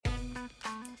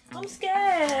I'm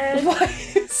scared. Why are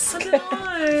you scared?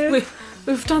 I don't know.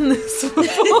 We've done this before.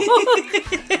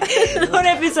 On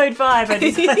episode 5, I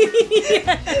just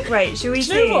yeah. Right, shall we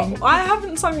sing? You know what? I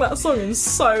haven't sung that song in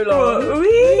so long.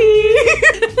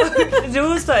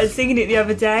 Joel started singing it the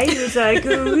other day. He was like,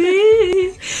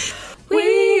 wee.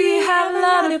 We have a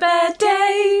lot of bad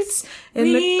days. I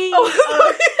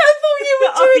thought you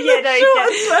were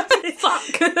doing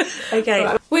Fuck. Okay.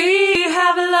 Right. We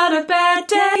have a lot of bad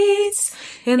days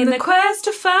in the quest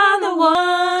to find the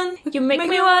one. You make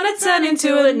me want to turn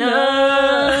into a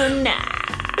nun.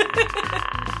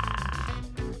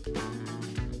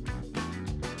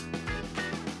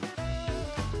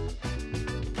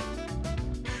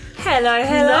 Hello.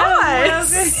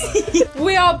 Nice.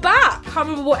 We are back. Can't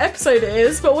remember what episode it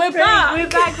is, but we're back. We're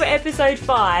back for episode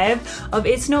 5 of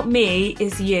It's Not Me,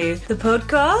 It's You, the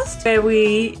podcast where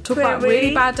we talk about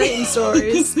really bad dating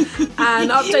stories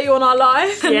and update you on our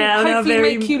life and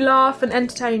hopefully make you laugh and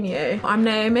entertain you. I'm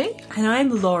Naomi. And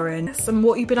I'm Lauren. And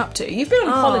what you've been up to? You've been on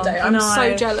holiday. I'm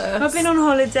so jealous. I've been on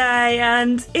holiday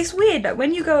and it's weird. Like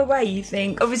when you go away, you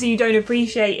think, obviously you don't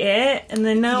appreciate it. And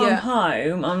then now I'm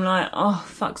home, I'm like, oh,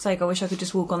 fuck's sake, I wish I could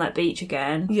just walk on that beach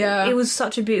again. Yeah. It was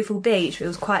such a beautiful beach, but it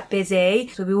was quite busy.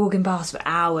 So we'd be walking past for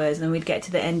hours and then we'd get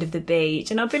to the end of the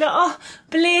beach and I'd be like, oh,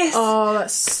 bliss. Oh,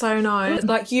 that's so nice.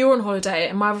 Like you were on holiday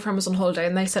and my other friend was on holiday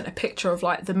and they sent a picture of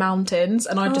like the mountains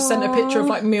and I just sent a picture of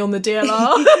like me on the DLR. And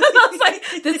I was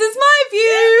like, this is my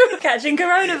view. Catching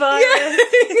coronavirus. Yeah,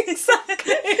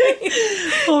 exactly.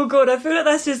 Oh God, I feel like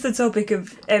that's just the topic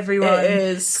of everyone. It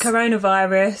is.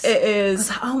 Coronavirus. It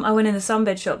is. I went in the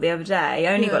sunbed shop the other day.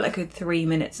 I only got like a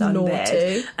 3-minute sunbed.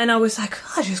 Naughty. And I was like,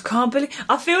 I just can't believe...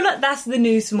 I feel like that's the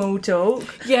new small talk.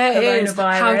 Yeah, it is.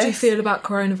 Coronavirus. How do you feel about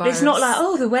coronavirus? It's not like,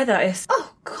 oh, the weather is...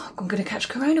 Oh, God, I'm going to catch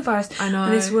coronavirus. I know.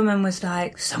 And this woman was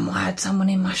like, I had someone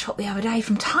in my shop the other day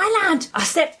from Thailand. I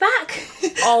stepped back.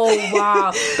 Oh,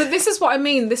 wow. But this is what I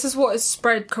mean. This is what has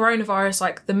spread coronavirus,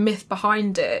 like the myth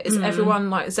behind it is everyone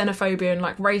like xenophobia and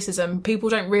like racism. People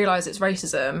don't realise it's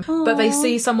racism, but they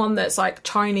see someone that's like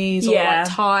Chinese or like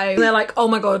Thai and they're like, oh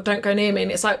my God, don't go near me.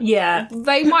 And it's like,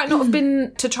 they might not have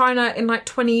been to China in like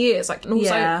 20 years. Like, and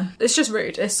also, it's just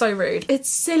rude. It's so rude. It's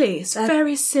silly. It's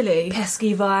very silly.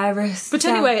 Pesky virus. But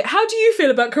anyway, how do you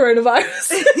feel about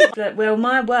coronavirus? Well,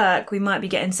 my work, we might be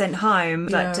getting sent home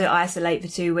like to isolate for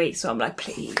 2 weeks. So I'm like,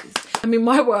 please. I mean,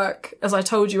 my work, as I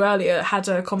told you earlier, had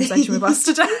a conversation with us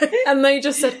today. And they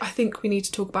just said, I think we need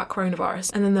to talk about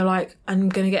coronavirus. And then they're like, I'm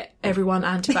going to get everyone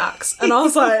anti-vax. And I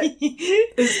was like,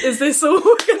 is this all we're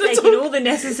going to Taking all the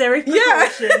necessary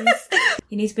precautions. Yeah.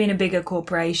 You need to be in a bigger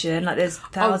corporation. Like there's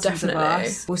thousands of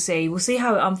us. We'll see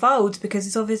how it unfolds because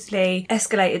it's obviously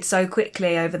escalated so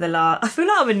quickly over the last... I feel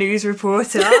like I'm a news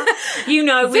reporter. You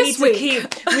know, we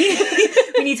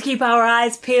need to keep our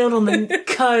eyes peeled on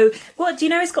the What, do you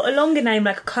know it's got a longer name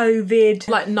like COVID?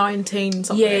 Like 19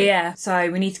 something. Yeah. So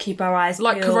we need to keep our eyes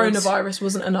like peeled. Coronavirus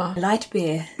wasn't enough. Light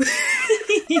beer.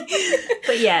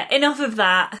 But yeah, enough of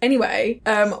that. Anyway,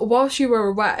 whilst you were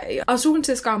away, I was talking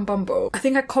to this guy on Bumble. I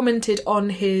think I commented on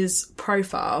his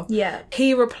profile. Yeah.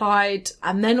 He replied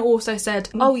and then also said,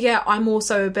 oh yeah, I'm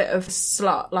also a bit of a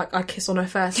slut, like I kiss on a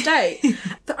first date.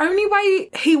 The only way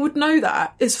he would know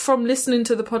that is from listening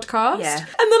to the podcast. Yeah. And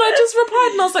then I just replied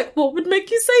and I was like, what would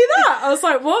make you say that? I was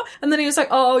like, what? And then he was like,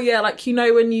 oh yeah, like, you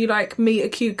know, when you like meet a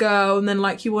cute girl and then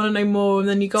like you want to know more and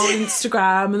then you go on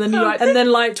Instagram and then you like, and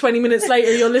then like 20 minutes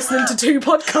later you're listening to 2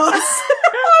 podcasts.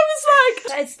 I was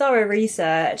like... It's thorough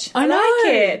research. I know.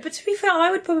 like it. But to be fair,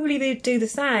 I would probably do the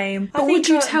same. But would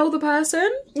you tell the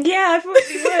person? Yeah, I probably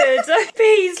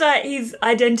would. He's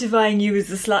identifying you as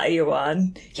the sluttier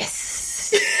one. Yes.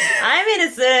 I'm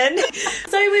innocent.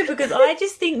 So weird because I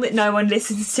just think that no one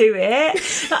listens to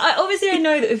it. Like, obviously I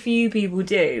know that a few people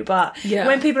do, but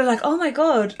when people are like, oh my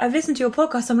God, I've listened to your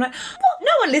podcast, I'm like, what?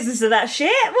 No one listens to that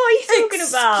shit. What are you talking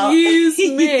about? Excuse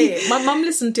me. My mum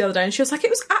listened the other day and she was like, it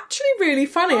was actually really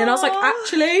funny. And I was like,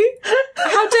 actually?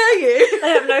 How dare you? They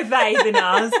have no faith in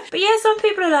us. But yeah, some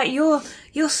people are like,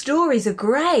 your stories are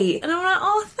great. And I'm like,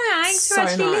 oh, thanks for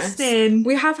actually listening.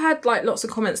 We have had like lots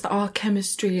of comments that our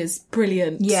chemistry is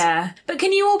brilliant. Yeah. But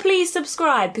can you all please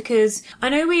subscribe? Because I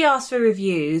know we asked for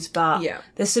reviews, but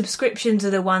the subscriptions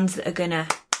are the ones that are gonna...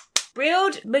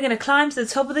 We're going to climb to the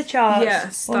top of the charts.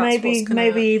 Yes, or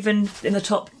maybe even in the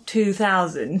top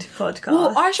 2000 podcast.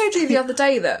 Well, I showed you the other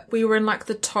day that we were in like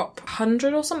the top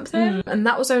 100 or something, and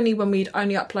that was only when we'd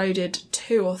only uploaded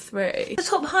 2 or 3. The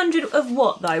top 100 of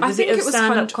what, though? Was think it of it was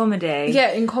stand-up comedy?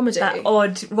 Yeah, in comedy. That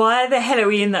odd. Why the hell are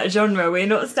we in that genre? We're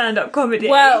not stand-up comedy.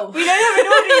 Well, we don't have an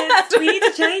audience. We need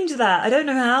to change that. I don't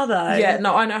know how, though. Yeah,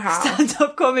 no, I know how.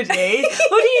 Stand-up comedy.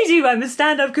 What do you do? I'm a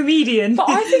stand-up comedian. But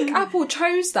I think Apple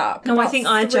chose that. No, I think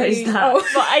I chose that. Oh.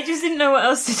 But I just didn't know what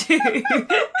else to do.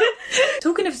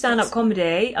 Talking of stand-up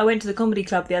comedy, I went to the comedy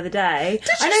club the other day.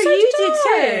 I know you did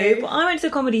too, but I went to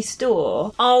the comedy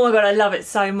store. Oh my god, I love it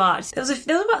so much. There was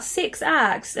about 6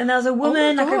 acts, and there was a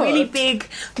woman, like a really big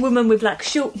woman with like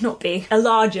short, not big, a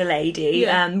larger lady,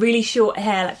 really short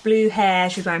hair, like blue hair.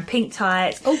 She was wearing pink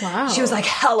tights. Oh wow. She was like,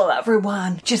 "Hello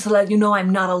everyone, just to let you know I'm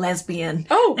not a lesbian."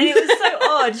 Oh. And it was so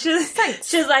odd.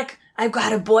 She was like, "I've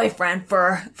got a boyfriend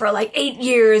for like 8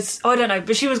 years." Oh, I don't know,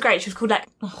 but she was great. She was called like,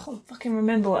 I can't fucking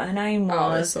remember what her name was.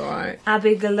 Oh, that's alright.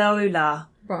 Abigaila.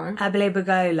 Right.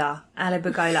 Abigaila.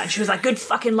 And she was like, "Good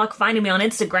fucking luck finding me on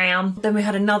Instagram." Then we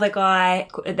had another guy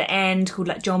at the end called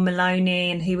like John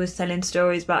Maloney, and he was telling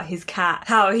stories about his cat,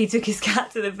 how he took his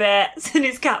cat to the vet and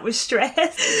his cat was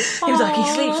stressed. He was like, "He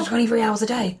sleeps for 23 hours a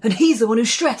day and he's the one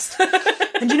who's stressed."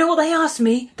 And you know what they asked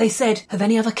me? They said, "Have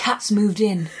any other cats moved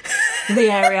in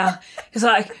the area?" It's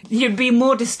like, you'd be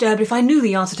more disturbed if I knew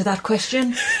the answer to that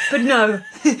question. But no,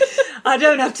 I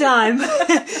don't have time.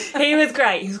 He was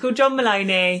great. He was called John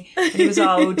Maloney and he was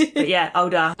old. But yeah,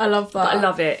 older. I love that. But I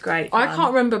love it. Great. I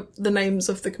can't remember the names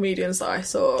of the comedians that I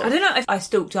saw. I don't know if I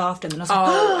stalked after them and I was like,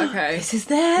 oh, okay. This is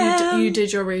there. You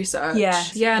did your research. Yeah.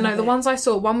 Yeah, no, the ones I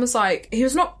saw, one was like, he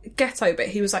was not ghetto, but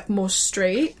he was like more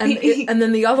street. And and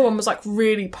then the other one was like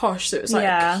really posh, so it was like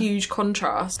a huge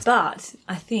contrast. But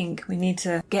I think we need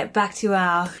to get back to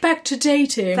Back to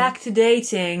dating.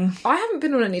 I haven't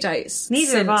been on any dates.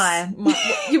 Neither have I.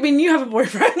 You mean you have a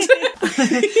boyfriend?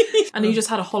 And you just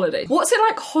had a holiday. What's it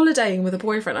like holidaying with a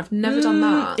boyfriend? I've never done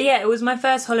that. Yeah, it was my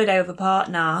first holiday with a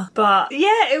partner. But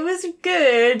yeah, it was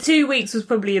good. 2 weeks was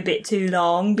probably a bit too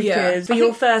long because for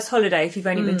your first holiday, if you've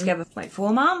only been together for like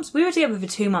 4 months, we were together for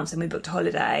 2 months and we booked a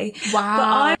holiday.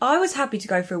 Wow. But I was happy to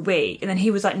go for a week, and then he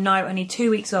was like, "No, I need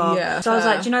 2 weeks off." Yeah, so I was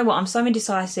like, "Do you know what? I'm so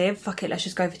indecisive. Fuck it, let's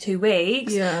just go for 2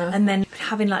 weeks." Yeah. And then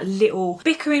having like little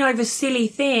bickering over silly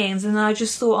things, and then I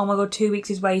just thought, oh my god, 2 weeks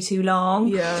is way too long.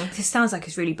 Yeah. This sounds like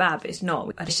it's really bad, but it's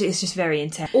not. It's just very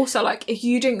intense. Also, like, if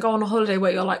you didn't go on a holiday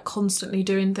where you're like constantly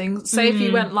doing things, say if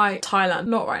you went like Thailand,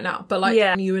 not right now, but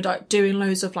like you were like doing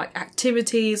loads of like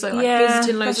activities, like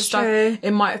visiting loads of stuff,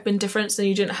 it might have been different, so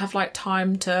you didn't have like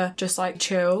time to just like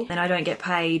chill. And I don't get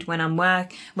paid when I'm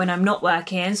not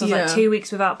working, so I was like 2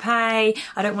 weeks without pay.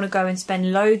 I don't want to go and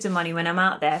spend loads of money when I'm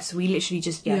out there, so we literally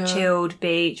just chilled,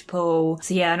 beach, pool.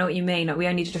 So yeah, I know what you mean. Like, we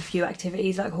only did a few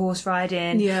activities like horse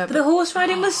riding. Yeah, but the horse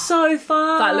riding was so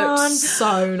fun. That looked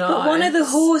so nice. But one of the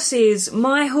horses,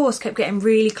 my horse kept getting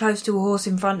really close to a horse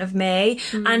in front of me,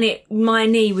 and my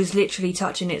knee was literally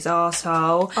touching its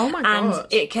arsehole. Oh my god. And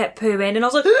it kept pooing, and I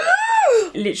was like,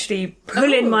 literally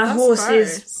pulling my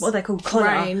horse's, gross. What are they called? Collar.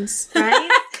 Reins. I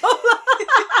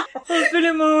was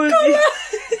pulling my horse's...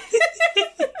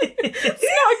 It's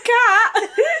not a cat.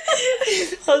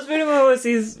 I was putting my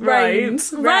horse's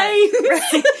reins, and I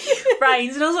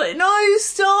was like, "No,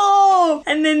 stop!"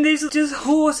 And then this just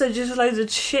horse had just loads of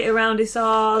shit around its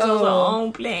arse. I was like,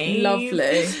 "Oh, please."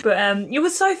 Lovely. But it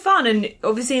was so fun, and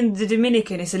obviously in the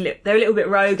Dominican, they're a little bit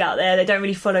rogue out there. They don't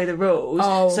really follow the rules.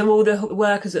 So all the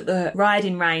workers at the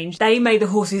riding range, they made the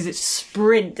horses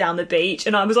sprint down the beach,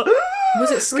 and I was like,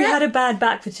 was it scary? We had a bad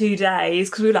back for 2 days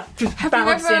because we were like just Have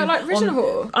bouncing. you ever like ridden a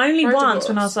horse? Only once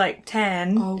when I was like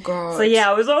 10. Oh god. So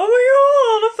yeah, I was like, oh my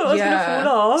god, I thought I was going to fall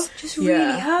off. It just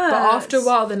really hurt. But after a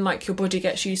while, then like your body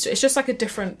gets used to it. It's just like a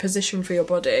different position for your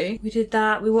body. We did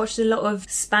that. We watched a lot of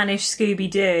Spanish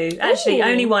Scooby-Doo. Actually,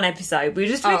 only one episode. We were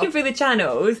just flicking through the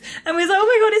channels and we was like, oh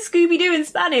my god, it's Scooby-Doo in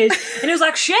Spanish. And it was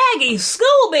like, Shaggy,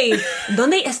 Scooby,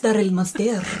 ¿dónde está el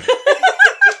monster?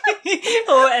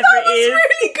 Or whatever that it is. Was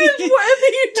really good, whatever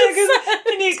you just said.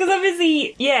 Because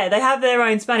obviously, they have their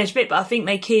own Spanish bit, but I think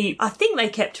they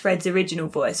kept Fred's original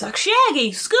voice, like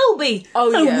Shaggy, Scooby.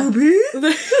 Oh yeah,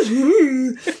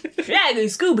 Shaggy,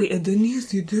 Scooby, and then you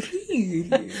see the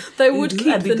They would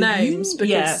keep the names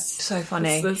because so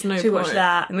funny. There's no so we watched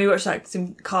that, and we watched like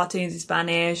some cartoons in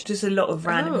Spanish, just a lot of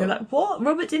random. We were like, what?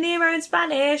 Robert De Niro in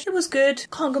Spanish? It was good.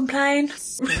 Can't complain.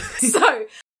 So.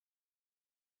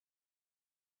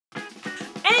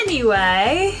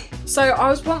 Anyway. So I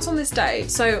was once on this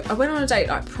date. So I went on a date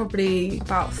like probably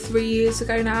about 3 years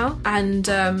ago now, and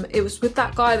it was with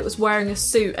that guy that was wearing a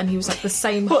suit, and he was like the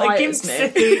same height as me.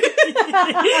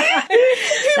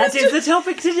 That is the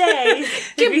topic today.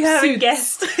 If you haven't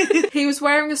guessed. He was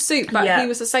wearing a suit, but he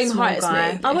was the same height as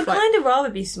me. I would kind of rather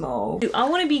be small. I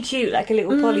want to be cute, like a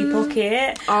little Polly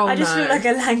Pocket. I just look like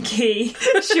a lanky,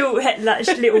 short,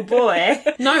 little boy.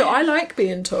 No, I like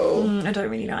being tall. I don't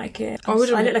really like it. I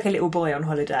look like a little boy on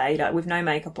holiday, like with no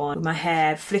makeup on, with my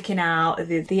hair flicking out,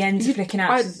 the ends flicking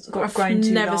out. I've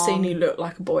never seen you look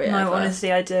like a boy ever. No,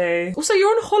 honestly, I do. Also, you're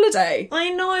on holiday. I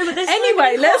know, but there's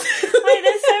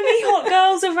there's so many hot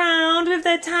girls around with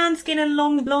their tan skin and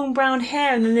long brown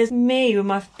hair, and then there's me with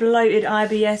my bloated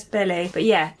IBS belly. But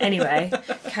yeah, anyway,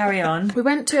 carry on. We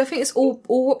went to, I think it's All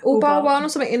Bar One or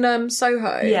something in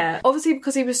Soho. Yeah. Obviously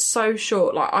because he was so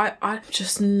short, like I'm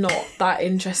just not that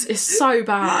interested. It's so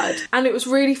bad. And it was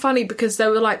really funny because there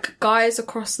were like guys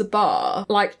across the bar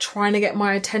like trying to get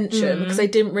my attention because they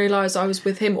didn't realise I was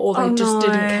with him, or they just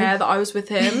didn't care that I was with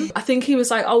him. I think he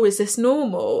was like, oh, is this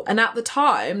normal? And at the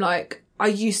time, like, I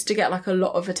used to get like a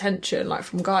lot of attention like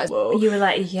from guys. You were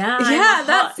like, yeah,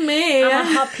 that's me. I'm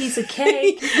a hot piece of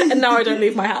cake. And now I don't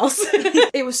leave my house.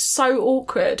 It was so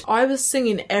awkward. I was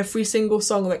singing every single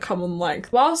song that come on, like,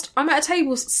 whilst I'm at a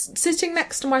table sitting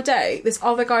next to my date, this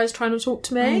other guy's trying to talk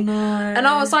to me. Oh, no. And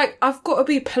I was like, I've got to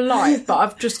be polite, but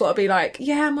I've just got to be like,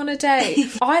 yeah, I'm on a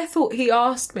date. I thought he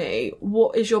asked me,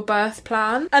 what is your birth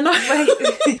plan? And I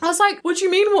was like, what do you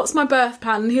mean, what's my birth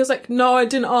plan? And he was like, no, I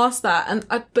didn't ask that.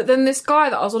 But then this guy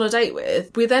that I was on a date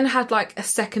with, we then had like a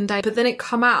second date, but then it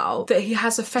come out that he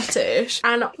has a fetish.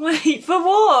 And wait, for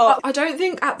what? I don't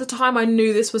think at the time I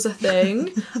knew this was a thing.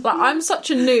 Like, I'm such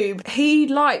a noob. He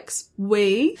likes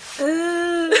wee.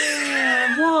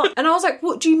 What? And I was like,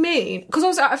 what do you mean?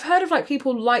 Because I've heard of like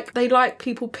people they like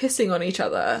people pissing on each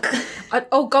other.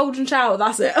 Golden shower,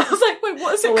 that's it. I was like, wait,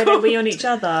 what is it called? Were they wee on each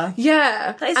other?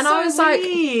 Yeah. That is and so I was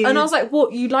weird. like,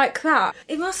 what, you like that?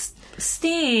 It must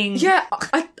sting. Yeah,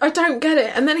 I don't get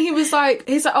it. And then he's like,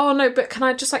 oh no, but can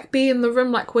I just like be in the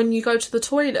room like when you go to the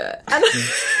toilet? And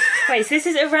wait, so this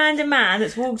is a random man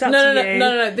that's walked up to you?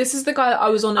 No. This is the guy that I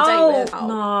was on a date with. Oh,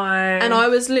 no. And I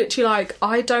was literally like,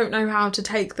 I don't know how to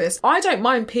take this. I don't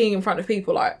mind peeing in front of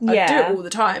people. Like, I do it all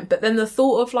the time. But then the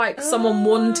thought of like someone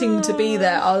wanting to be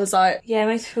there, I was like... Yeah, it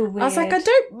makes me feel weird. I was like, I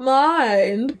don't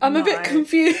mind. I'm a bit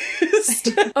confused.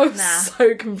 I was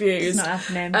so confused. It's not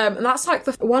happening. And that's like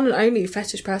the one and only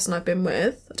fetish person I've been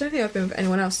with. I don't think I've been with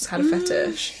anyone else who's had a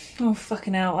fetish. Oh,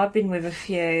 fucking hell. I've been with a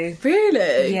few.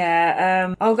 Really?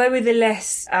 Yeah. I'll go with the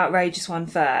less outrageous one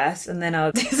first, and then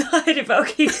I'll decide if I'll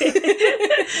keep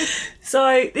it.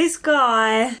 So, this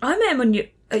guy, I met him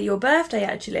at your birthday,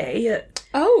 actually.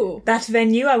 Oh. That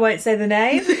venue, I won't say the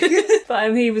name.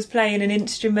 But he was playing an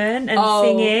instrument and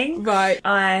singing. Right.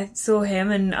 I saw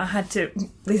him and I had to...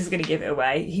 This is going to give it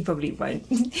away. He probably won't.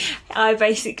 I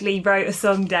basically wrote a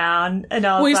song down and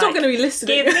I was he's like... not going to be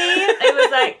listening. Give me... It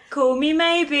was like, call me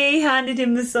maybe. Handed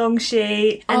him the song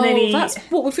sheet. And then he... that's...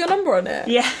 What, with your number on it?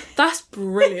 Yeah. That's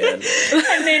brilliant.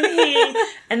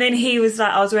 and then he was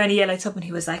like... I was wearing a yellow top and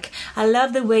he was like, I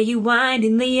love the way you wind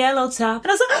in the yellow top.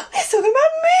 And I was like, oh, they're talking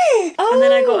about me. Oh. And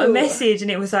then I got a message and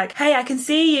it was like, hey, I can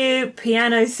see you,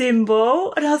 piano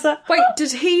symbol. And I was like... Wait,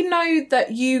 did he know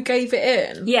that you gave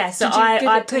it in? Yeah, so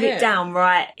I put it down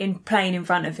right in plain in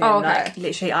front of him. Oh, okay. Like,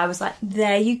 literally, I was like,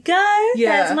 there you go.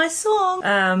 Yeah. There's my song.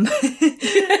 I'm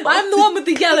the one with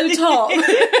the yellow top.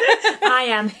 I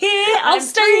am here. I'll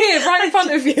stay here right in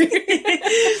front of you.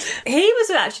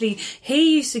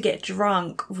 He used to get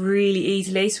drunk really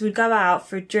easily. So we'd go out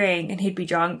for a drink and he'd be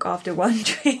drunk after one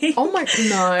drink. Oh my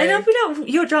God. And I'd be like,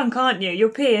 you're drunk, aren't you? You're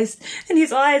pissed. And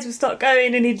his eyes would start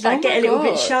going and he'd like get a little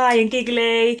bit shy and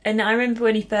giggly. And I remember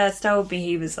when he first told me,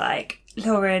 he was like,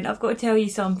 Lauren, I've got to tell you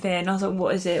something. And I was like,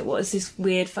 what is it? What is this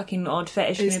weird fucking odd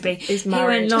fetish going to be? He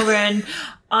went, Lauren,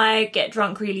 I get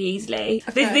drunk really easily.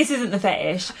 Okay. This isn't the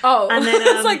fetish. Oh. And then,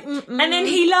 it's like, and then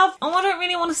he loved, I don't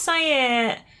really want to say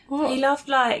it. What? He loved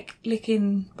like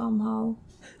licking bumhole.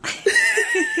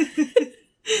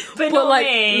 But not like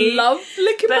me. Love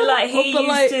licking but bum? Like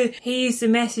he used to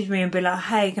message me and be like,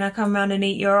 hey, can I come round and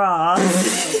eat your ass?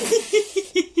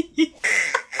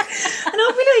 And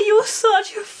I'll be like, you're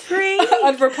such a freak. I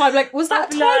I'd reply like, was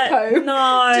that typo? Like,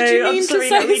 no, did you mean I'm sorry, to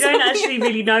say we don't something? actually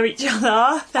really know each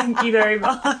other. Thank you very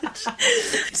much.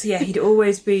 So yeah, he'd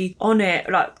always be on it,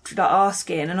 like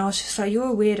asking, and I was just like,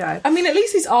 you're a weirdo. I mean, at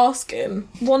least he's asking,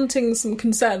 wanting some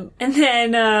consent. And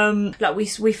then, like, we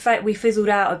fizzled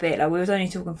out a bit. Like, we was only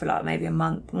talking for, like, maybe a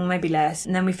month, or maybe less.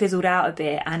 And then we fizzled out a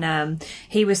bit. And,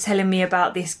 he was telling me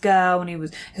about this girl. And he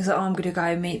was like, oh, I'm going to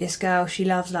go meet this girl. She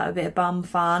loves, like, a bit of bum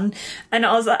fun. And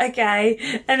I was like,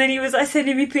 okay. And then he was, like,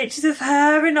 sending me pictures of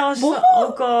her. And I was just like,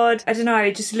 oh, God. I don't know.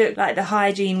 It just looked like the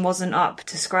hygiene wasn't up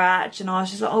to scratch. And I was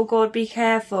just like, oh, God, be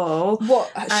careful.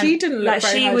 What? She didn't look like,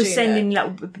 very she was hygienic. sending,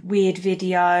 like, weird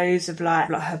videos of, like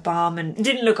her bum. And it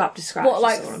didn't look up to scratch. What,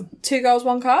 like 2 girls,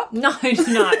 1 cup? No. Just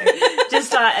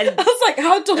like... I was like,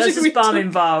 how dodgy There's can we just bum do?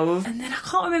 involved. And then I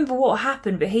can't remember what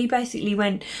happened, but he basically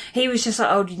went... He was just like,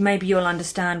 oh, maybe you'll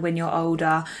understand when you're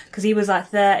older. Because he was like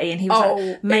 30 and he was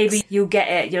like, maybe you'll get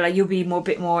it. You're like, you'll be a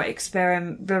bit more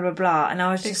experiment, blah, blah, blah. And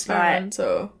I was just like...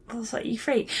 I was like, you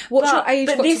freak. What's your age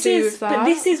got to do with that? But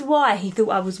this is why he thought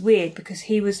I was weird, because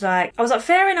he was like... I was like,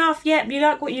 fair enough, yep, you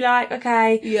like what you like,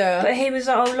 okay. Yeah. But he was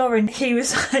like, oh, Lauren, he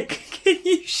was like, can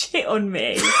you shit on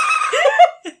me?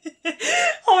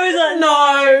 I was like, no.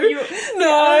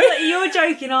 I was like, you're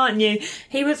joking, aren't you?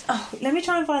 He was, let me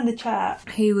try and find the chat.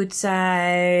 He would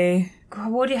say,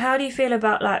 how do you feel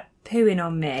about, like, pooing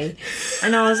on me?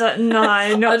 And I was like, no,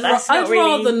 I'd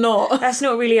rather not. That's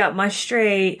not really up my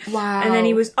street. Wow. And then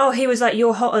he was like,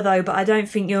 you're hotter though, but I don't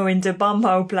think you're into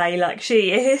bumhole play like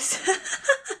she is.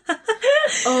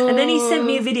 And then he sent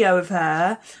me a video of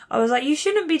her. I was like, you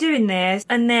shouldn't be doing this.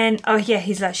 And then,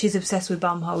 he's like, she's obsessed with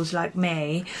bumholes like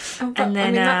me. And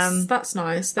then, that's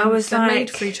nice. I was they're like, made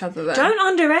for each other then. Don't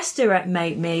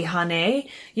underestimate me, honey.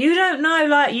 You don't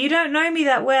know me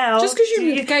that well. Just because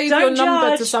you gave your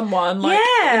number to someone, like,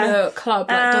 in a club,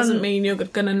 like, doesn't mean you're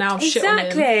going to now shit on him.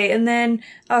 Exactly. And then,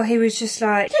 he was just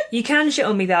like, you can shit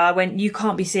on me though. I went, you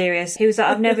can't be serious. He was like,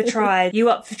 I've never tried. You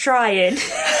up for trying?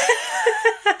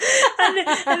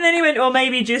 And then he went, or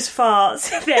maybe just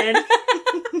farts then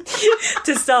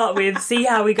to start with, see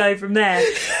how we go from there.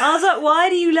 I was like, why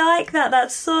do you like that?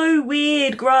 That's so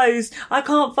weird, gross. I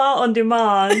can't fart on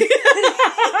demand.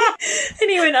 And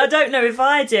he went, I don't know if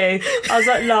I do. I was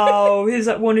like, lol. He was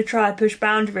like, want to try push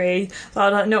boundary? So I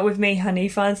was like, not with me, honey,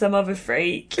 find some other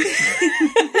freak.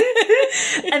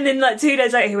 And then, like, 2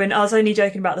 days later, he went, I was only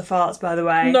joking about the farts, by the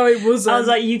way. No, it wasn't. I was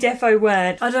like, you defo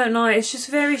weren't. I don't know, it's just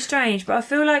very strange, but I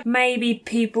feel like maybe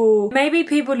people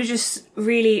are just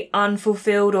really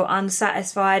unfulfilled or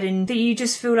unsatisfied, and that you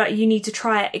just feel like you need to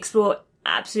try it, explore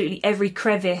absolutely every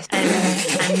crevice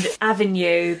and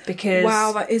avenue, because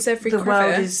wow, that is every crevice.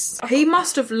 World is... He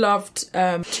must have loved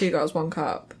 2 Girls, 1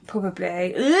 Cup.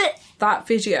 Probably. That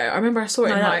video, I remember I saw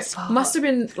it in like, must have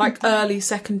been like early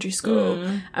secondary school,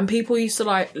 and people used to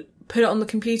like put it on the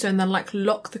computer and then like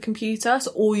lock the computer,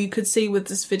 so all you could see with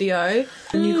this video,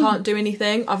 and you can't do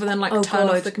anything other than like turn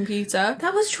off the computer.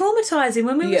 That was traumatising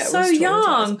when we were so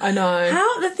young. I know.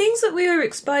 How the things that we were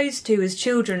exposed to as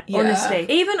children, honestly.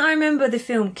 Even I remember the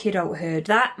film Kidulthood.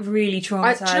 That really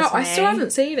traumatised me. I still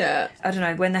haven't seen it. I don't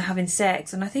know, when they're having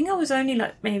sex, and I think I was only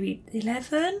like maybe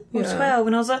 11 or 12,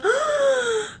 and I was like,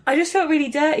 I just felt really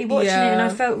dirty watching it, and I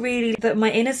felt really that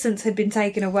my innocence had been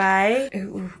taken away.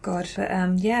 Oh God. But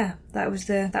yeah. That was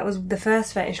the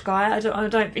first fetish guy. I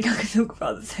don't think I can talk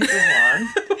about the second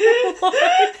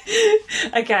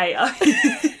one. Okay.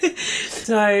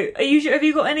 So, have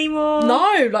you got any more?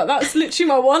 No, like that's literally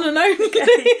my one and only.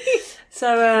 Okay.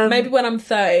 So maybe when I'm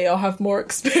 30, I'll have more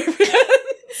experience.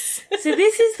 So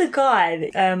this is the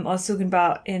guy that I was talking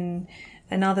about in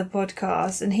another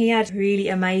podcast, and he had really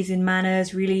amazing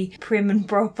manners, really prim and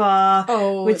proper.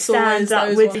 Would stand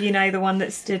up with the one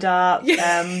that stood up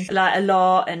like a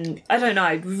lot, and I don't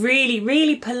know, really,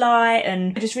 really polite,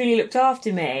 and just really looked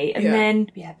after me. And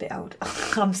then a bit older.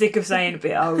 I'm sick of saying a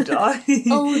bit older.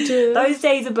 Older. Those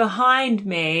days are behind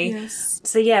me. Yes.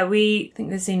 So yeah, we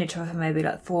think we've seen each other for maybe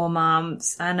like 4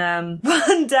 months, and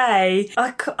one day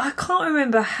I can't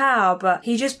remember how, but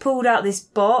he just pulled out this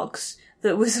box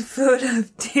that was full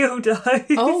of dildos.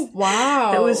 Oh,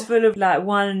 wow. That was full of like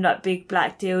one like big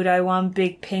black dildo, one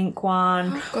big pink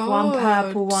one, one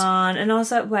purple one. And I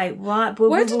was like, wait, what?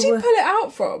 Where did he pull it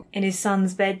out from? In his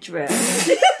son's bedroom.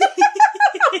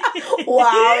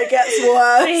 Wow, it gets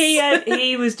worse.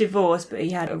 He was divorced, but he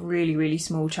had a really, really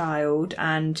small child,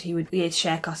 and he had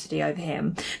share custody over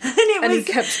him. And he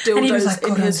kept dildos he was like,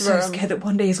 God, in his room. I'm so scared that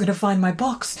one day he's going to find my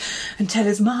box and tell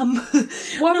his mum.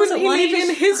 Why wouldn't he leave it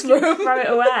in his room? Throw it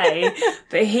away.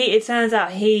 But it turns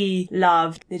out he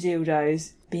loved the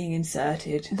dildos. being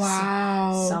inserted.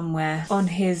 Wow. Somewhere on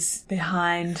his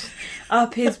behind.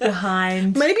 Up his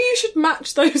behind. Maybe you should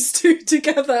match those two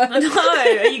together. No,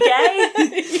 are you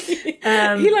gay?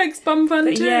 He likes bum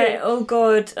fun too. Yeah, oh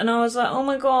God. And I was like, oh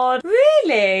my God,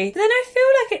 really? Then I feel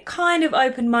like it kind of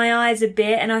opened my eyes a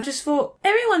bit, and I just thought,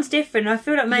 everyone's different. I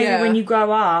feel like maybe when you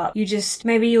grow up,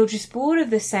 maybe you're just bored of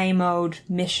the same old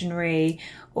missionary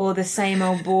or the same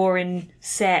old boring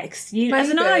sex. I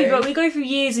don't know, but we go through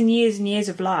years and years and years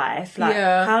of life. Like,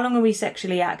 how long are we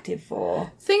sexually active for?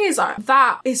 Thing is, like,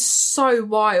 that is so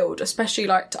wild, especially,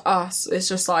 like, to us. It's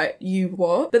just like, you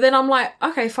what? But then I'm like,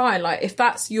 okay, fine. Like, if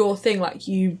that's your thing, like,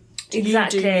 you...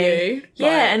 Exactly. You do you.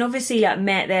 Yeah, and obviously, like,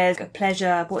 there's a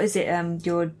pleasure. What is it?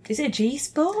 Is it a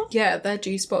G-spot? Yeah, they're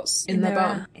G-spots in their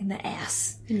bum. In the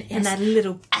ass. In that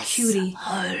little cutie.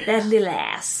 That little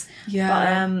ass.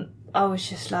 Yeah. But, I was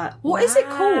just like, what is it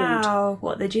called?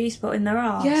 What, the G-spot in their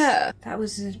ass? Yeah. That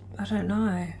was, I don't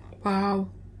know. Wow.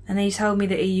 And he told me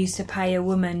that he used to pay a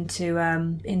woman to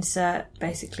insert,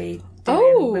 basically,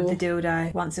 with the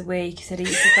dildo once a week. He said he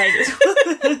used to pay this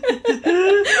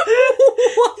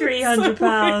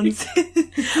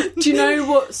 £300. Do you know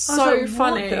what's so like,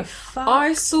 funny? What the fuck?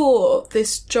 I saw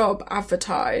this job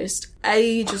advertised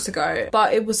ages ago,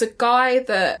 but it was a guy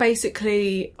that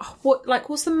basically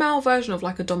what's the male version of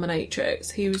like a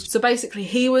dominatrix? He was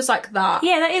like that.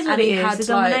 Yeah, that is what and he had is,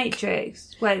 the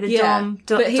dominatrix. Wait, the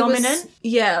dominant?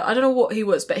 I don't know what he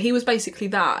was, but he was basically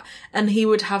that, and he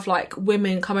would have like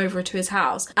women come over to his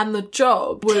house, and the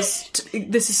job was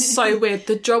this is so weird,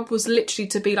 the job was literally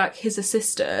to be like his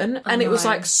assistant, and it was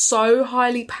like so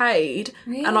highly paid.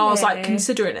 Really? And I was like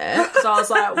considering it, because I was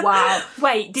like, wow.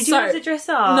 Wait, did you have to dress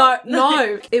up?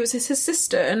 No, it was his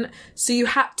assistant, so you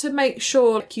had to make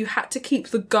sure, like, you had to keep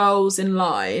the girls in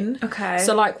line. Okay.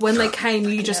 So, like, when they came,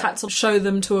 you just had to show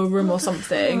them to a room or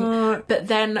something. But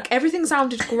then, like, everything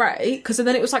sounded great, because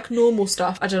then it was, like, normal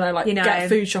stuff. I don't know, like, get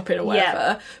food shopping or whatever.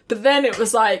 Yeah. But then it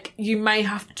was, like, you may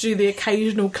have to do the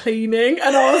occasional cleaning,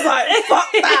 and I was like,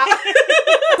 fuck that.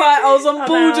 Like, I was on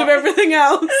board with everything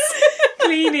else.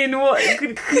 Cleaning what? Yeah,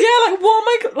 like, what am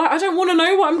I... Like, I don't want to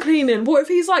know what I'm cleaning. What if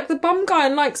he's, like, the bum guy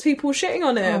and likes people shitting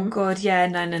on him? Oh, God, yeah,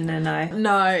 no.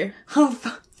 No. Oh,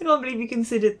 fuck. I can't believe you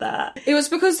considered that. It was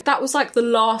because that was like the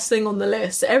last thing on the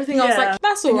list. Everything I was like,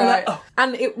 that's all right. Like,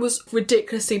 and it was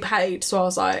ridiculously paid. So I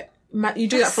was like, you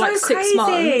do that for like so 6 crazy.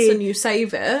 months and you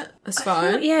save it. That's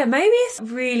fine. Yeah, maybe it's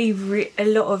really a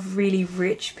lot of really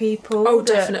rich people. Oh,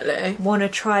 definitely. Want to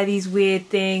try these weird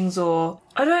things, or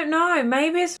I don't know.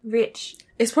 Maybe it's rich.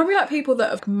 It's probably like people that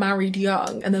have married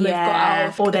young and then they've got out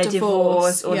of or they're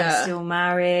divorced, or yeah. they're still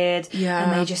married,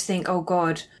 and they just think, oh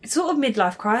God, it's sort of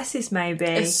midlife crisis maybe.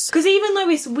 Because even though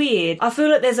it's weird, I feel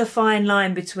like there's a fine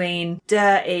line between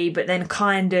dirty but then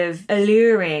kind of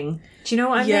alluring. Do you know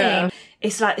what I mean?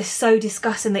 It's like, it's so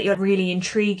disgusting that you're really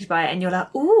intrigued by it and you're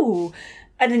like, ooh,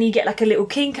 and then you get like a little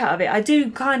kink out of it. I do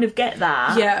kind of get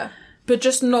that. Yeah. But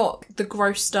just not the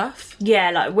gross stuff.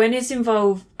 Yeah, like when it's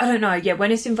involved, I don't know,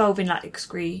 when it's involving like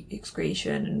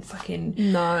excretion and fucking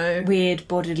weird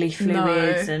bodily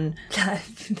fluids and like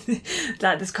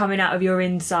that's coming out of your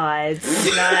insides.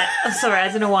 Like, I'm sorry, I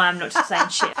don't know why I'm not just saying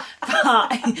shit. But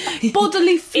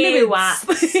bodily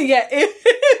fluids. Yeah.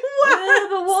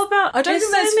 But what about? I don't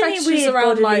think there's so many fetishes weird around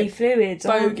bodily like fluids,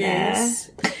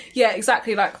 bogies. Yeah,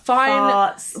 exactly. Like, fine.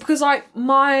 Farts. Because, like,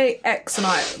 my ex and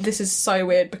I, this is so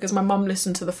weird because my mum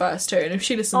listened to the first two, and if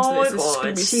she listens to this, it's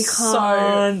going to be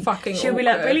so fucking She'll awkward. be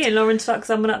like, brilliant, Lauren stuck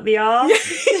someone up the arse.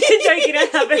 Joking, I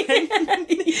haven't.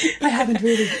 I haven't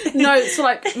really. No, so,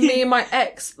 like, me and my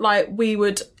ex, like, we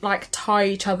would, like, tie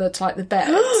each other to, like, the bed.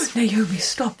 Naomi,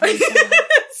 stop it.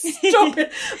 Stop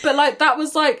it. But, like, that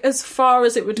was, like, as far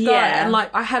as it would go. Yeah. And,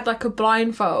 like, I had, like, a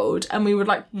blindfold, and we would,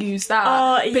 like, use that.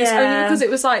 Oh, but it's only because it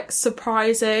was, like,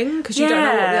 surprising, because you don't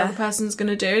know what the other person's going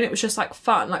to do, and it was just, like,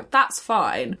 fun. Like, that's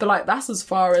fine. But, like, that's as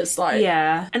far as, like...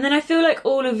 Yeah. And then I feel like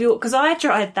all of your... Because I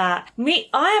tried that.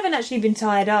 I haven't actually been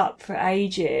tied up for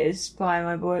ages by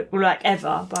my boy... Well, like,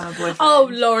 ever by my boyfriend. Oh,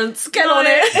 Lawrence, get on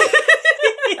it.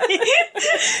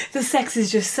 The sex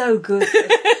is just so good.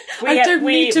 We don't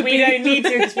need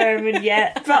to experiment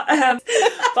yet. But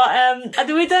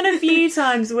we've done a few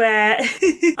times where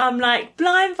I'm like,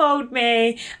 blindfold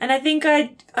me, and I think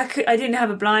I didn't have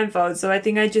a blindfold, so I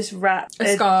think I just wrapped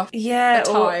a scarf. Yeah, a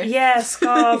tie. A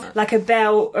scarf, like a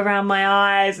belt around my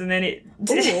eyes, and then it. Ooh,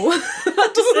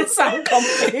 that doesn't sound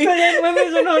comfy. But then when we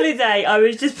was on holiday, I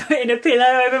was just putting a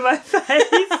pillow over my face.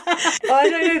 I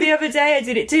don't know, the other day I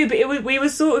did it too, but we were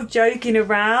sort of joking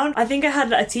around. I think I had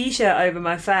like a t-shirt over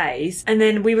my face. face, and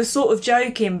then we were sort of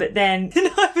joking, but then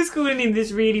I was calling him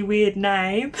this really weird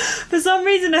name. For some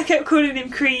reason I kept calling him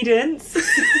Credence.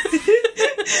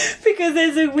 Because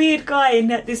there's a weird guy in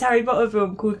this Harry Potter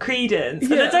film called Credence,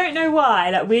 and I don't know why,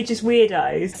 like, we're just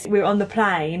weirdos. We were on the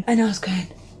plane and I was going,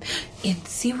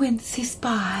 Incy Wincy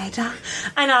Spider,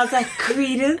 and I was like,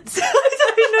 Credence.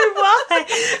 I don't know why,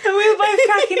 and we were both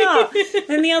cracking up.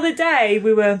 Then the other day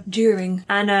we were during,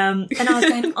 and I was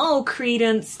going, oh,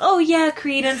 Credence, oh yeah,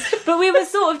 Credence, but we were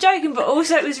sort of joking, but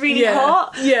also it was really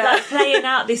hot, like playing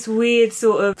out this weird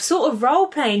sort of role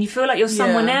playing. You feel like you're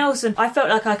someone else, and I felt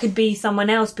like I could be someone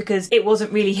else because it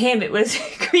wasn't really him, it was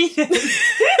Credence.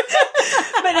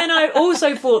 But then I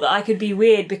also thought that I could be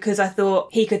weird because I thought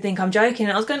he could think I'm joking,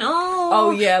 and I was going,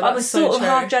 oh yeah, that's I was sort of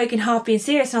half joking, half being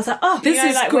serious, and I was like, oh, this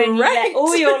is like great. When you let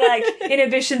all your like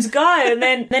inhibitions go, and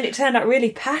then it turned out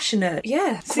really passionate.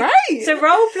 Yeah, great. So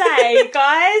role play,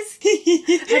 guys.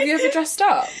 Have you ever dressed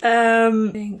up?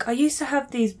 I used to have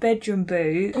these bedroom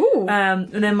boots. Ooh. And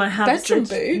then my hamster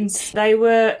boots. They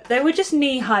were just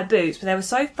knee high boots, but they were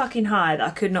so fucking high that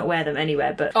I could not wear them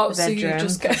anywhere but the bedroom. So you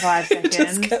just get, for 5 seconds.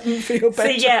 Just get them for your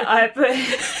bedroom. So yeah, I put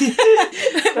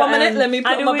 1 minute. Let me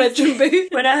put on my bedroom boot.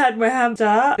 When I had my hamster,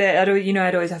 I'd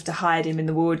always have to hide him in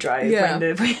the wardrobe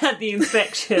when we had the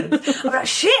inspection. I'm like,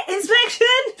 shit, inspection!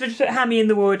 But put Hammy in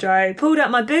the wardrobe, pulled out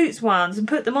my boots once and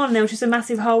put them on, and there was just a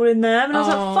massive hole in them, and I was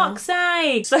like, fuck's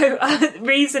sake. So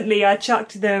recently I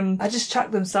just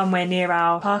chucked them somewhere near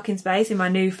our parking space in my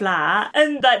new flat,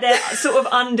 and like they're sort of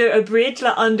under a bridge,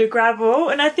 like under gravel,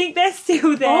 and I think they're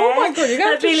still there. Oh my god, you're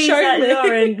going to Billy's show me.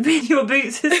 Lauren, your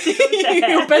boots are still there.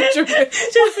 Your bedroom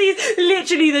boots. Just these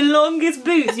literally the longest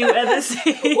boots you'll ever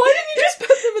see. Why didn't you just put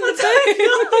them in the bed?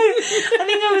 I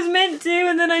think I was meant to,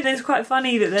 and then it's quite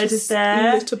funny that they're just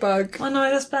there. Litterbug. I know,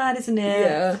 that's bad, isn't it?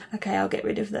 Yeah. Okay, I'll get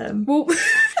rid of them. Well,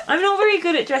 I'm not very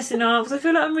good at dressing up because I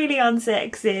feel like I'm really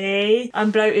unsexy.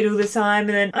 I'm bloated all the time,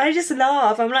 and then I just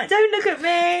laugh. I'm like, don't look at me.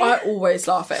 I always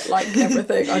laugh at like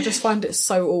everything. I just find it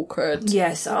so awkward.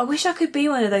 Yes, I wish I could be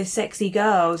one of those sexy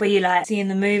girls where you like see in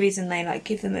the movies and they like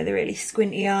give them the really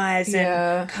squinty eyes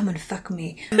and come and fuck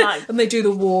me. Like, and they do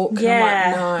the walk. Yeah,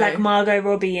 I'm like, no. like Margot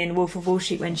Robbie in Wolf of Wall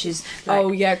Street when she's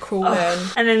like, crawling.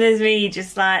 Oh. And then there's me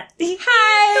just like, hey,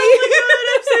 oh my god,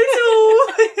 I'm so tall.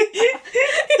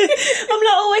 I'm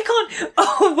like, oh, I can't.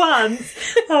 Oh,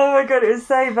 once. Oh my god, it was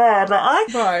so bad.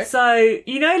 Like So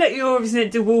you know, like you're obviously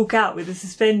meant to walk out with the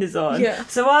suspenders on. Yeah.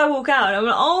 So I walk out and I'm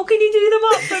like, oh, can you do them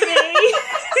up for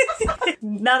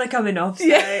me? Now they're coming off. So.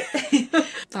 Yeah.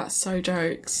 That's so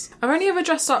jokes. I've only ever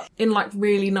dressed up in like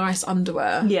really nice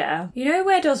underwear. Yeah. You know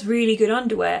where does really good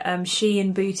underwear?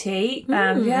 Shein Boutique.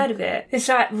 Have you heard of it? It's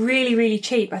like really, really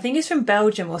cheap. I think it's from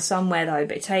Belgium or somewhere though,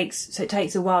 but it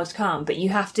takes a while to come. But you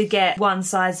have to get one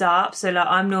size up. So like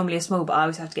I'm normally a small, but I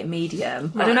always have to get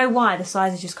medium. Right. I don't know why the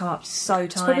sizes just come up so tiny.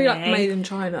 It's probably like made in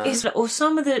China. It's like, or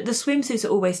some of the swimsuits are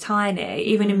always tiny,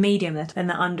 even in medium. And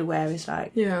the underwear is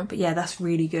like, But yeah, that's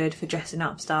really good for dressing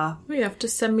up stuff. Well, you have to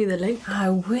send me the link. I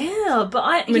will, but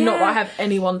I mean, not that I have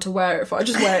anyone to wear it for. I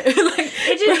just wear it like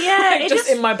it just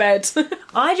in my bed.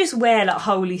 I just wear like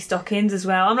holy stockings as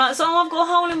well. I'm like, so I've got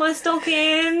a hole in my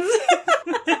stockings.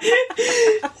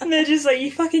 And they're just like,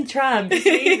 you fucking tramp, just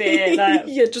leave it. Like,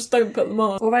 yeah, just don't put them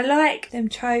on. Or I like them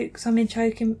chokes. I'm in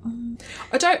choking.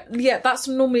 I don't. Yeah, that's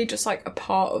normally just like a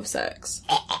part of sex.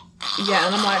 Yeah,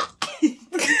 and I'm like.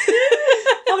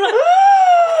 I'm like,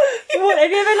 what,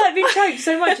 have you ever like been choked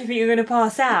so much you think you're going to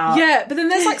pass out? Yeah, but then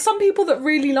there's like some people that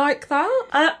really like that.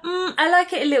 I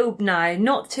like it a little,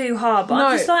 not too hard, but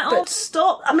I'm just like, oh,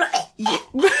 stop. I'm like, stop.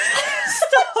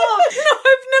 No,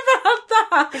 I've never had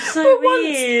that. It's so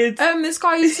weird. Once, this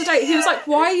guy I used to date, he was like,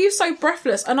 why are you so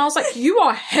breathless? And I was like, you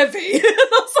are heavy. And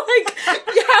I was like,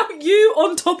 yeah, you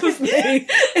on top of me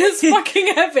is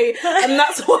fucking heavy. And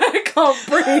that's why I can't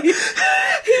breathe.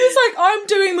 He was like, I'm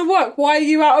doing the work. Why are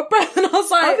you out of breath? And I was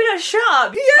like, I'll be like, shut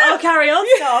up. Yeah. I'll carry on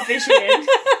starfishing.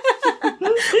 I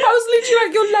was literally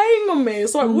like, you're laying on me.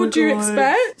 It's like, what do you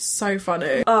expect? So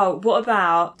funny. Oh, what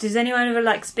about, does anyone ever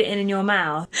like spitting in your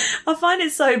mouth? I find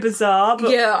it so bizarre.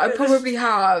 But yeah, I probably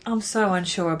have. I'm so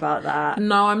unsure about that.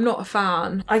 No, I'm not a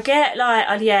fan. I get like,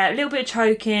 a little bit of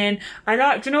choking. Do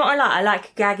you know what I like? I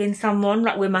like gagging someone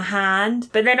like with my hand,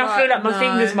 but then I feel like my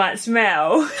fingers might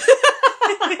smell.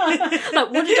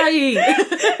 Like, what did I eat?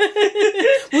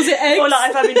 Was it eggs? Or like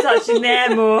if I've been touching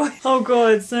them or... Oh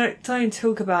God, don't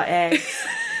talk about eggs.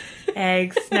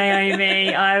 Eggs,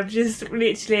 Naomi. I'm just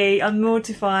literally, I'm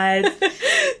mortified.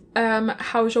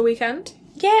 How was your weekend?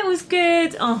 Yeah, it was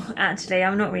good. Oh, actually,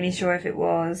 I'm not really sure if it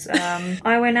was.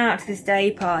 I went out to this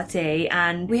day party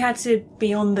and we had to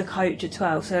be on the coach at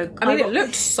 12. So it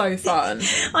looked so fun.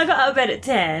 I got out of bed at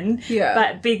 10. Yeah.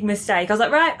 But big mistake. I was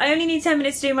like, right, I only need 10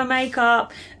 minutes to do my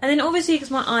makeup. And then obviously,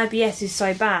 because my IBS is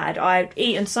so bad, I'd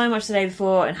eaten so much the day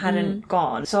before and hadn't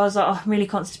gone. So I was like, oh, I'm really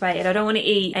constipated. I don't want to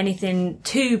eat anything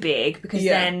too big because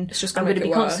then it's just I'm gonna going to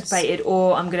make be it worse. constipated,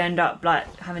 or I'm going to end up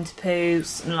like having to poo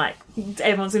and like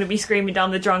everyone's going to be screaming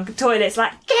down the drunk toilets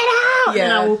like, get out! Yeah.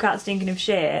 And I walk out stinking of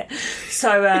shit.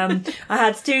 So I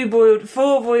had 4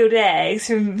 boiled eggs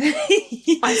from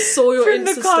I saw your from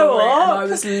Insta the story co-op. and I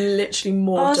was literally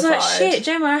mortified. I was like, shit,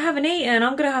 Gemma, I haven't eaten.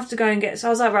 I'm going to have to go and get... So I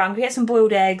was like, right, I'm going to get some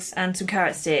boiled eggs and some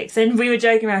carrot sticks. Then we were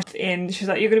joking around in. She was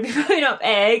like, you're going to be throwing up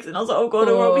eggs. And I was like, oh, God,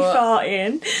 I won't be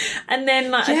farting. And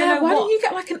then, like, I don't know why don't you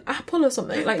get, like, an apple or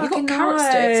something? Like, you got carrot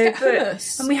sticks, get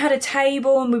hummus. And we had a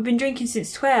table and we've been drinking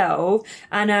since 12.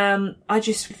 And I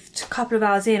just... A couple of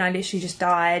hours in, I literally just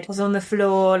died. I was on the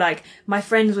floor. Like, my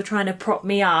friends were trying to prop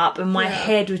me up and my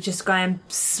head was just going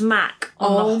smack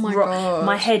on the rock. God.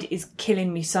 My head is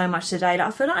killing me so much today. Like,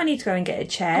 I feel like I need to go and get a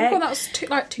check. Oh, God, that was 2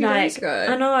 days ago.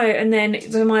 I know. And then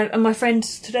my friend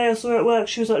today I saw her at work,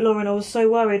 she was like, Lauren, I was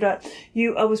so worried that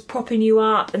I was propping you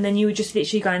up and then you were just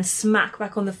literally going smack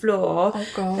back on the floor. Oh,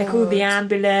 God. They called the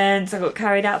ambulance. I got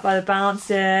carried out by the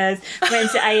bouncers.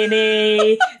 Went to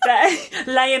A&E.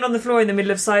 Laying on the floor in the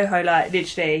middle of Soho, like,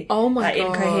 literally. Oh, my God.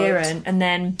 Incoherent. And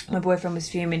then my boyfriend was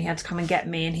fuming. He had to come and get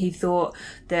me and he thought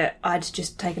that I'd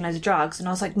just taken loads of drugs. And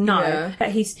I was like, no. Yeah.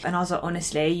 And I was like,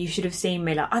 honestly, you should have seen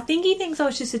me. Like, I think he thinks I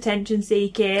was just attention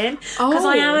seeking. Because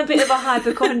I am a bit of a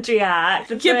hypochondriac.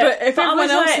 But if everyone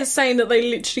else is saying that they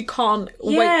literally can't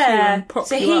wake you and prop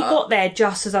you up. So he got there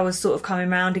just as I was sort of coming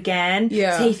round again.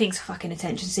 Yeah. So he thinks fucking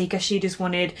attention seeker. She just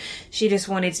wanted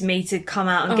me to come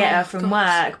out and get her from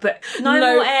work. But no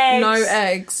more eggs. No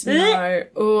eggs. No.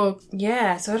 Oh.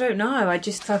 Yeah, so I don't know. I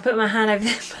put my hand over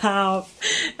their mouth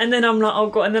and then I'm like, oh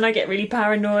God, and then I get really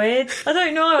paranoid. I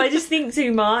don't know. I just think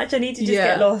too much. I need to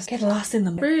just get lost in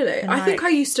them. Really? I think I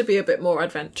used to be a bit more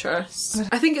adventurous.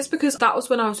 I think it's because that was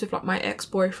when I was with like my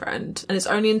ex-boyfriend and it's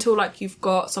only until like you've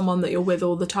got someone that you're with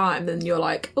all the time then you're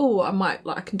like, oh,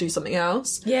 I can do something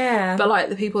else. Yeah. But like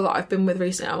the people that I've been with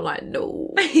recently, I'm like,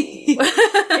 no.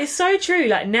 It's so true.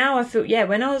 Like now I feel,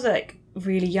 when I was like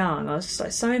really young, I was just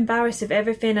like so embarrassed of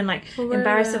everything and like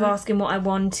embarrassed of asking what I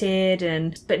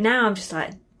wanted, but now I'm just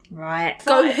like, right,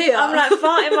 go here. I'm like,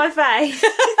 fart in my face.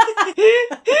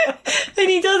 And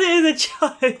he does it as a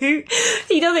joke.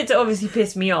 He does it to obviously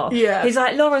piss me off. Yeah. He's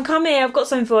like, Lauren, come here, I've got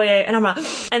something for you. And I'm like,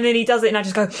 and then he does it and I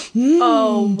just go,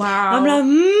 oh wow. I'm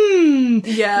like,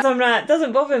 yeah. So I'm like,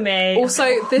 doesn't bother me. Also,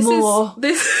 this more.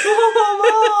 This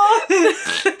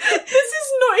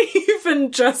is not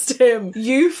even just him.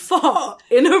 You fart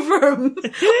in a room.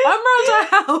 I'm around her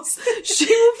house. She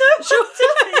will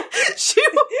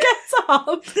get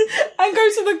up and go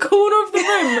to the corner of the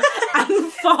room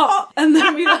and fart and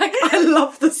then be like, I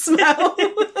love the smell.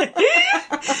 No,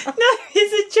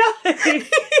 it's a joke.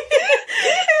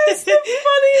 It's the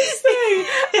funniest thing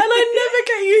and I never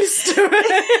get used to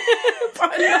it,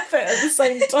 but I love it at the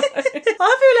same time. I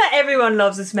feel like everyone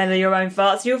loves the smell of your own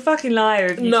farts. You're a fucking liar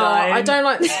if you don't. No, I don't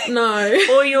like... No.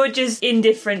 Or you're just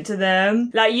indifferent to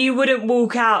them. Like, you wouldn't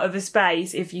walk out of a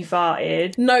space if you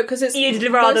farted. No, because it's... You'd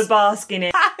rather bask in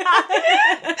it.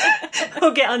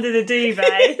 Or get under the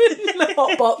duvet. The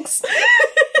hot box.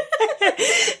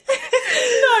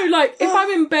 No, like, if I'm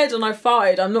in bed and I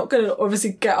farted, I'm not going to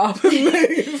obviously get up and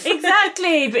move.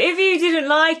 Exactly, but if you didn't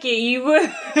like it, you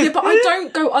would. Yeah, but I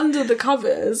don't go under the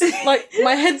covers. Like,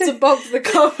 my head's above the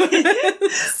covers.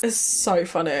 It's so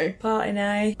funny. Farting,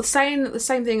 eh? Saying the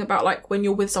same thing about, like, when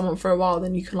you're with someone for a while,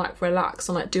 then you can, like, relax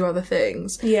and, like, do other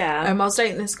things. Yeah. I was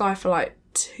dating this guy for, like,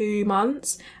 2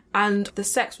 months. And the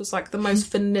sex was like the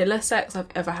most vanilla sex I've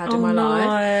ever had in my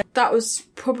life. That was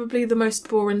probably the most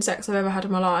boring sex I've ever had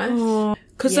in my life.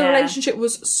 Because the relationship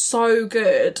was so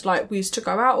good. Like, we used to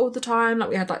go out all the time. Like,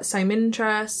 we had, like, the same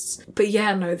interests. But,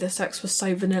 yeah, no, the sex was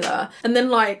so vanilla. And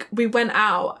then, like, we went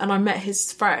out and I met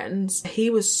his friends. He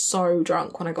was so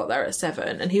drunk when I got there at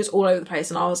 7. And he was all over the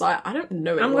place. And I was like, I don't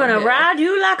know anyone I'm going to ride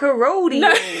you like a roadie. No.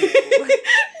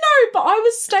 No, but I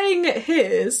was staying at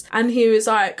his. And he was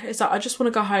like, I just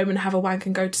want to go home and have a wank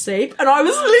and go to sleep. And I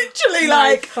was literally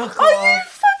like, fuck are off. you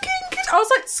fucking kidding? I was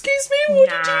like, excuse me, what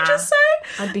did you just say?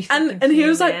 I'd be and he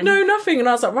was like, fuming. no, nothing. And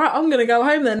I was like, right, I'm gonna go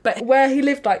home then. But where he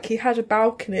lived, like, he had a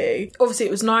balcony. Obviously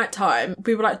it was night time.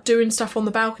 We were like doing stuff on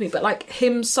the balcony, but like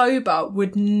him sober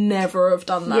would never have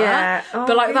done that. Yeah. Oh,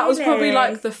 but like that was probably really?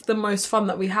 like the most fun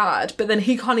that we had. But then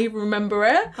he can't even remember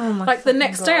it. Oh my like the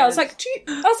next day I was God. like, do you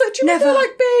remember Never.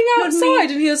 like being Not me.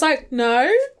 outside? And he was like,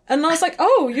 no. And I was like,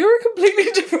 oh, you're a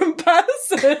completely different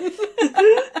person.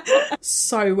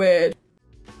 So weird.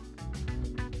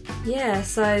 Yeah,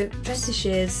 so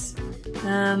fetishes.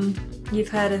 You've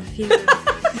heard a few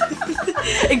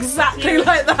Exactly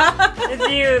like that. a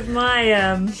few of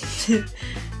my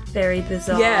very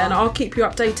bizarre. Yeah, and I'll keep you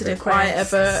updated if I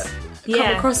requests. ever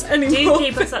come across any Do more.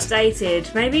 keep us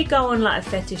updated. Maybe go on like a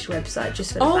fetish website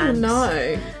just for the Oh fans.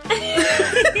 no.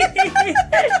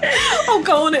 I'll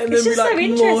go on it and It's then be just so like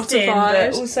interesting,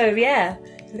 mortified. but also, yeah,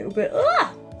 a little bit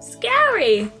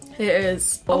scary. It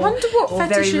is. I wonder what Or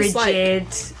fetish very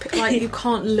is like you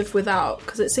can't live without,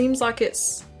 because it seems like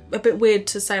it's a bit weird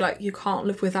to say like you can't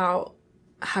live without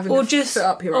having or a just foot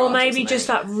up your or arse maybe or just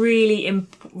something. like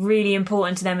really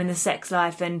important to them in the sex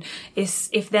life, and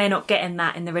if they're not getting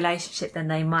that in the relationship, then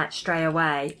they might stray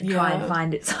away and try and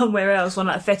find it somewhere else on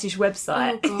like a fetish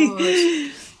website. Oh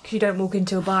god. You don't walk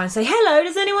into a bar and say, hello,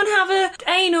 does anyone have a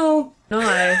anal?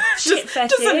 No. Shit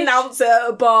fetish. Just announce it at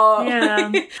a bar.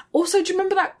 Yeah. Also, do you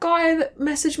remember that guy that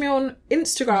messaged me on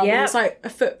Instagram? And Yep. it was like a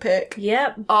foot pic.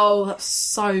 Yep. Oh, that's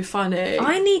so funny.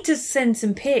 I need to send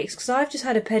some pics because I've just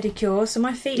had a pedicure, so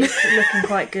my feet are looking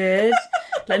quite good.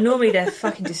 Like normally they're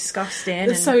fucking disgusting.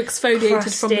 They're so exfoliated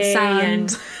from the crusty sand.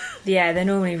 and yeah, they're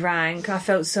normally rank. I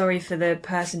felt sorry for the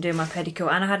person doing my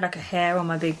pedicure, and I had like a hair on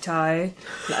my big toe,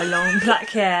 like a long black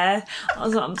hair. I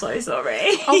was like, I'm so sorry.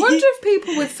 I wonder if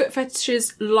people with foot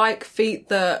fetishes like feet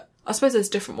that, I suppose there's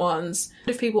different ones.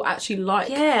 If people actually like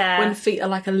when feet are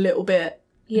like a little bit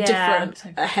different,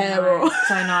 a hair or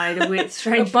don't know, the weird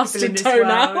strange a busted people in this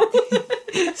toenail.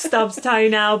 world. Stubbs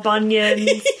toenail,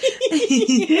 bunions.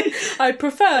 I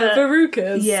prefer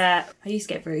verrucas. Yeah, I used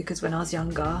to get verrucas when I was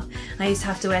younger. I used to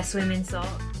have to wear swimming socks.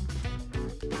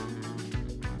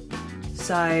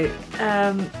 So,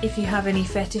 if you have any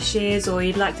fetishes or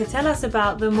you'd like to tell us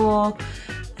about them, or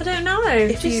I don't know,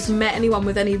 If you've met anyone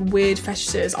with any weird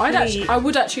fetishes, I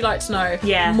would actually like to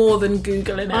know more than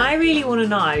Googling it. I really want to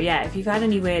know, if you've had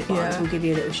any weird ones, we'll give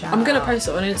you a little shout I'm going to out. post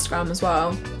it on Instagram as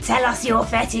well. Tell us your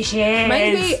fetishes.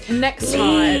 Maybe next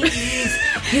time. Please.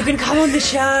 You can come on the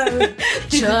show.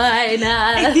 Join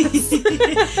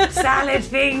us. Salad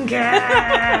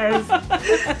fingers.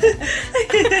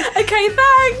 Okay,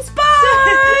 thanks.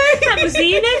 Bye. And we'll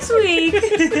see you next week.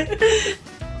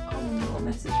 Oh,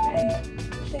 message me.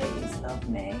 Please love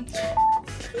me.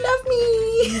 Love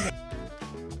me.